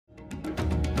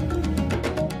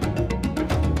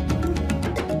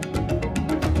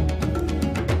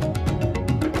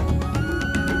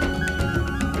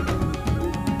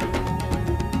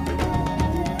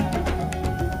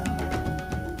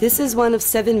This is one of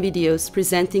 7 videos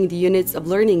presenting the units of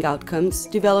learning outcomes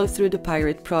developed through the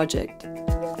PIRATE project.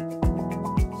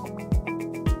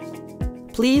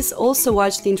 Please also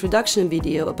watch the introduction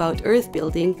video about earth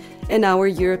building and our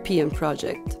European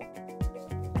project.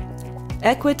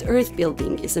 EQUIT Earth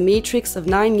Building is a matrix of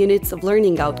 9 units of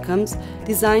learning outcomes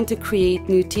designed to create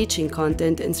new teaching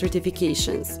content and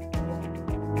certifications.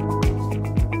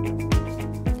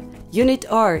 Unit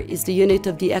R is the unit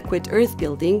of the EQUIT Earth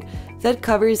Building that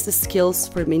covers the skills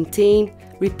for maintain,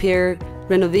 repair,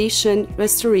 renovation,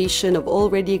 restoration of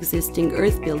already existing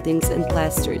earth buildings and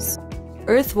plasters.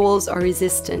 Earth walls are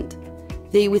resistant.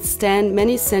 They withstand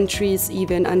many centuries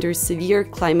even under severe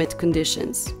climate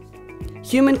conditions.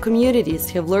 Human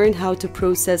communities have learned how to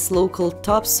process local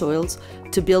topsoils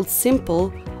to build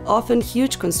simple, often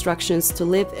huge constructions to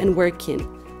live and work in,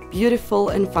 beautiful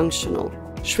and functional.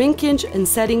 Shrinkage and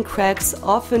setting cracks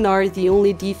often are the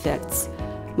only defects.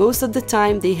 Most of the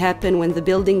time they happen when the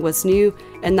building was new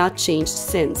and not changed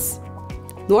since.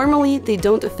 Normally, they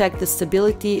don't affect the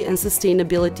stability and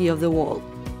sustainability of the wall.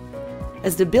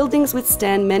 As the buildings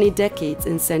withstand many decades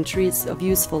and centuries of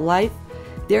useful life,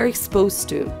 they are exposed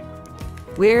to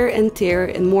wear and tear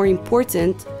and, more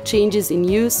important, changes in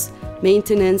use,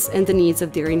 maintenance and the needs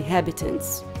of their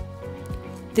inhabitants.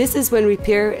 This is when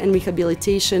repair and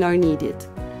rehabilitation are needed.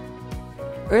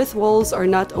 Earth walls are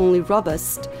not only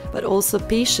robust, but also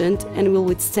patient and will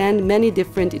withstand many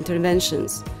different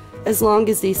interventions, as long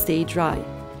as they stay dry.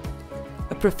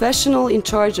 A professional in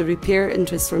charge of repair and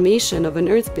transformation of an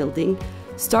earth building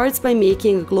starts by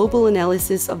making a global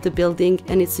analysis of the building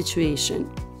and its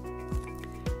situation.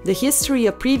 The history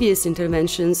of previous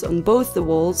interventions on both the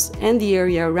walls and the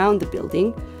area around the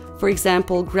building, for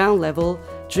example, ground level,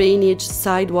 drainage,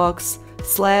 sidewalks,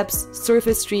 slabs,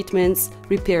 surface treatments,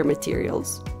 repair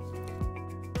materials.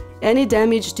 Any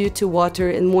damage due to water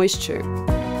and moisture.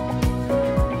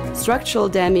 Structural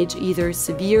damage either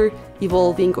severe,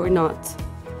 evolving or not.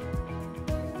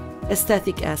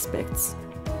 Aesthetic aspects.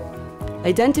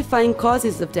 Identifying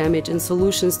causes of damage and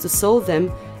solutions to solve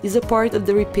them is a part of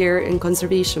the repair and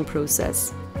conservation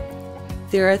process.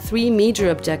 There are 3 major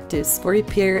objectives for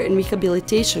repair and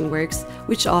rehabilitation works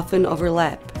which often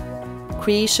overlap.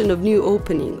 Creation of new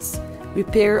openings,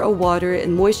 repair of water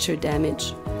and moisture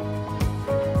damage,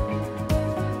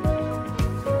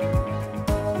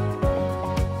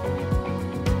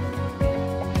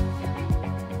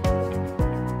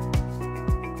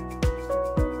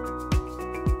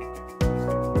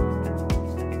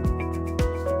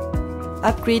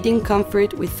 upgrading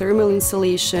comfort with thermal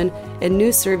insulation and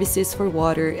new services for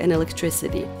water and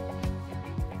electricity.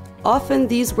 Often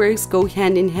these works go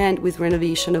hand in hand with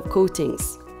renovation of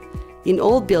coatings. In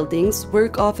old buildings,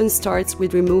 work often starts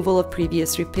with removal of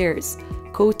previous repairs,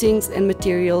 coatings and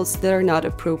materials that are not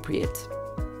appropriate.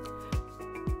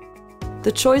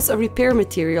 The choice of repair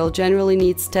material generally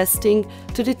needs testing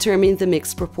to determine the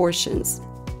mixed proportions.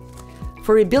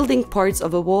 For rebuilding parts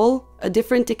of a wall, a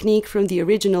different technique from the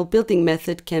original building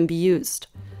method can be used.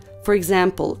 For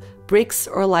example, bricks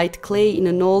or light clay in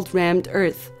an old rammed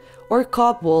earth, or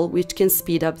cob wall which can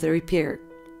speed up the repair.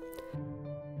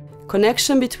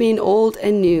 Connection between old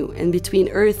and new and between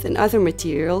earth and other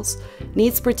materials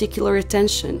needs particular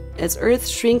attention, as earth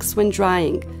shrinks when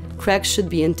drying, cracks should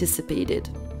be anticipated.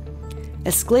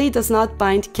 As clay does not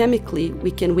bind chemically,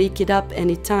 we can wake it up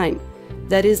any time.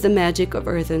 That is the magic of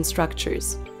earthen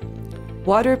structures.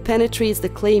 Water penetrates the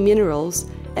clay minerals,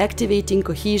 activating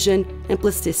cohesion and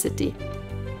plasticity.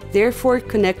 Therefore,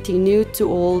 connecting new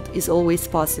to old is always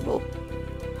possible.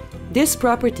 This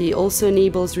property also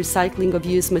enables recycling of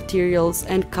used materials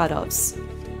and cut-offs.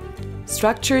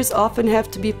 Structures often have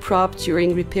to be propped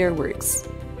during repair works.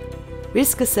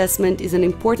 Risk assessment is an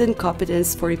important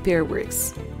competence for repair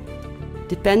works.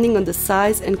 Depending on the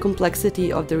size and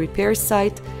complexity of the repair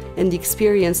site and the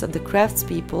experience of the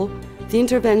craftspeople, the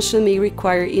intervention may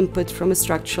require input from a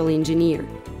structural engineer.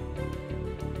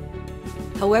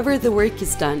 However the work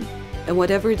is done, and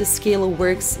whatever the scale of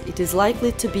works, it is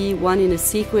likely to be one in a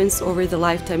sequence over the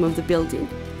lifetime of the building,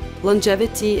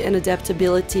 longevity and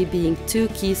adaptability being 2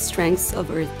 key strengths of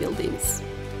earth buildings.